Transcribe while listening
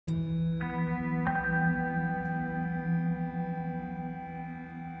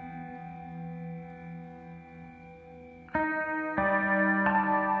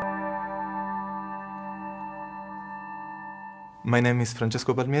My name is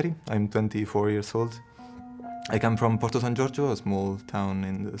Francesco Palmieri. I'm 24 years old. I come from Porto San Giorgio, a small town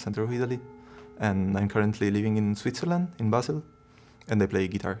in the center of Italy, and I'm currently living in Switzerland, in Basel, and I play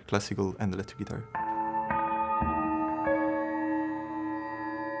guitar, classical and electric guitar.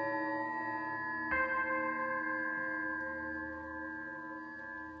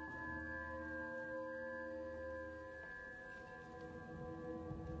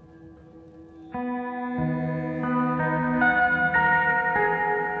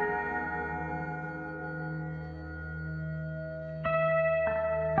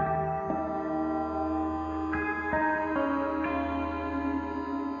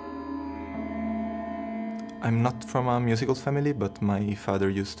 I'm not from a musical family, but my father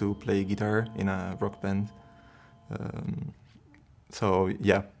used to play guitar in a rock band. So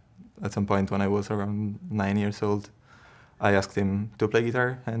yeah, at some point when I was around 9 years old, I asked him to play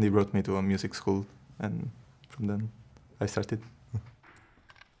guitar and he brought me to a music school, and from then I started.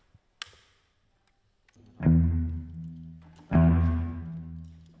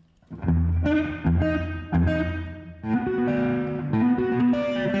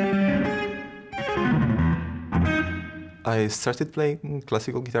 I started playing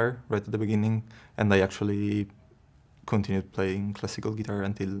classical guitar right at the beginning, and I actually continued playing classical guitar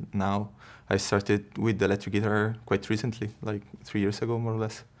until now. I started with the electric guitar quite recently, like 3 years ago, more or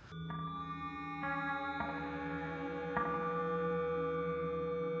less.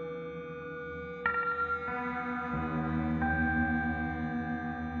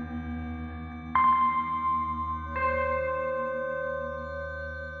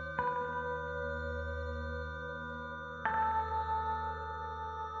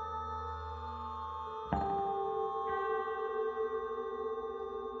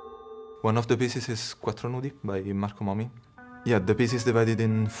 One of the pieces is Quattro Nudi by Marco Momi. Yeah, the piece is divided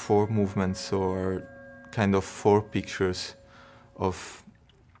in 4 movements, or kind of 4 pictures of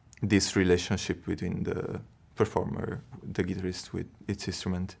this relationship between the performer, the guitarist, with its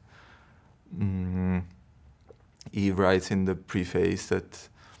instrument. He writes in the preface that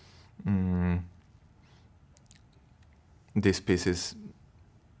these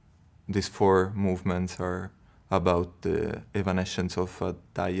 4 movements are about the evanescence of a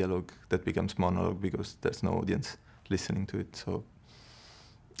dialogue that becomes monologue because there's no audience listening to it. So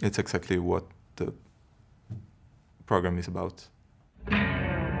it's exactly what the program is about.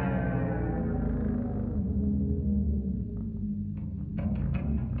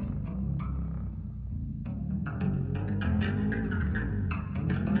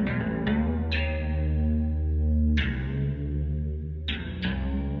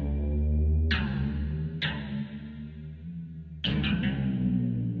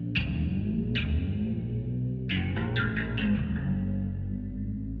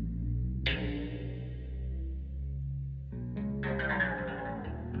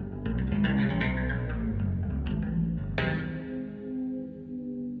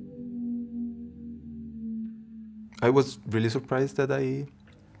 I was really surprised that I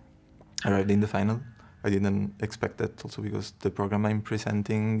arrived in the final. I didn't expect that, also because the program I'm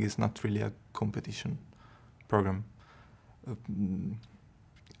presenting is not really a competition program.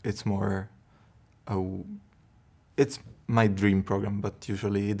 It's more, it's my dream program, but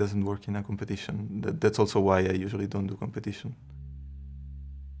usually it doesn't work in a competition. That's also why I usually don't do competition.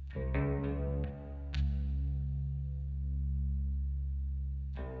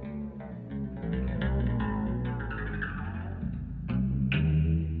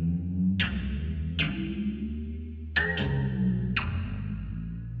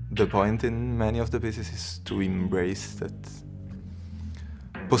 The point in many of the pieces is to embrace that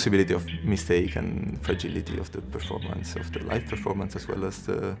possibility of mistake and fragility of the performance, of the live performance, as well as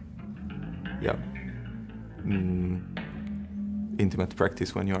the intimate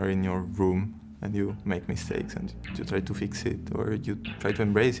practice when you are in your room and you make mistakes and you try to fix it, or you try to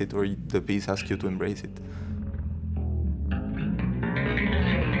embrace it, or the piece asks you to embrace it.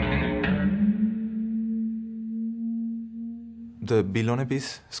 The Billone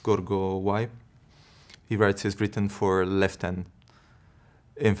piece, Scorgo Y, he writes is written for left hand.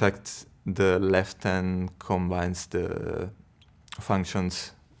 In fact, the left hand combines the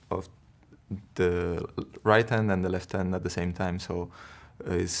functions of the right hand and the left hand at the same time. So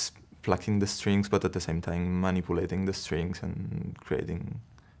it's plucking the strings, but at the same time manipulating the strings and creating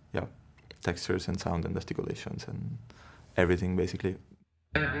textures and sound and articulations and everything, basically.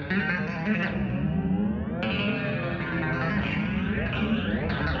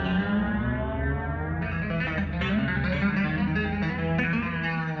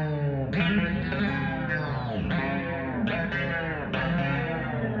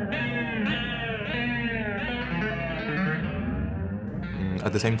 and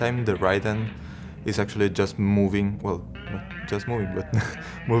at the same time the right hand is actually just moving, well, not just moving, but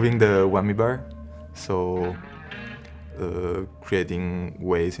moving the whammy bar, so creating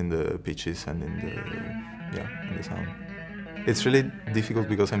waves in the pitches and in the sound. It's really difficult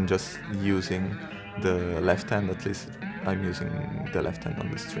because I'm just using the left hand, at least I'm using the left hand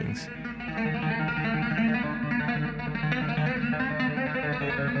on the strings.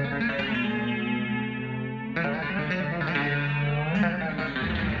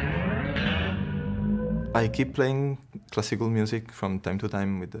 I keep playing classical music from time to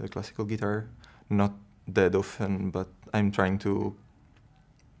time with the classical guitar, not that often, but I'm trying to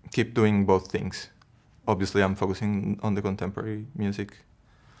keep doing both things. Obviously, I'm focusing on the contemporary music,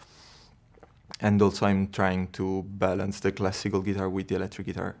 and also I'm trying to balance the classical guitar with the electric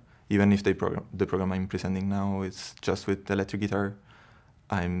guitar. Even if the program I'm presenting now is just with the electric guitar,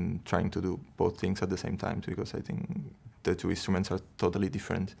 I'm trying to do both things at the same time, because I think the two instruments are totally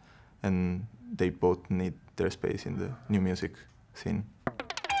different, and they both need their space in the new music scene.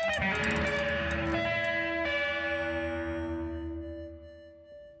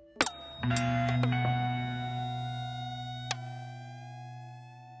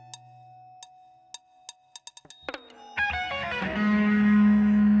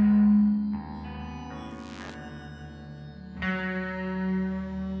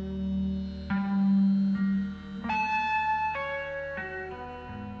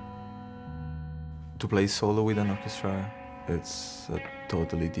 To play solo with an orchestra, it's a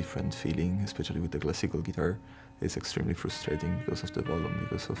totally different feeling, especially with the classical guitar. It's extremely frustrating because of the volume,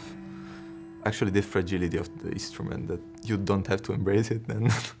 because of actually the fragility of the instrument, that you don't have to embrace it,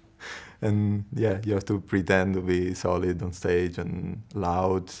 and yeah, you have to pretend to be solid on stage and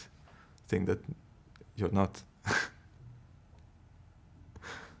loud, thing that you're not.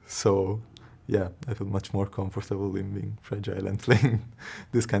 So yeah, I feel much more comfortable in being fragile and playing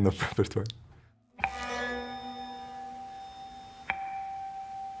this kind of repertoire.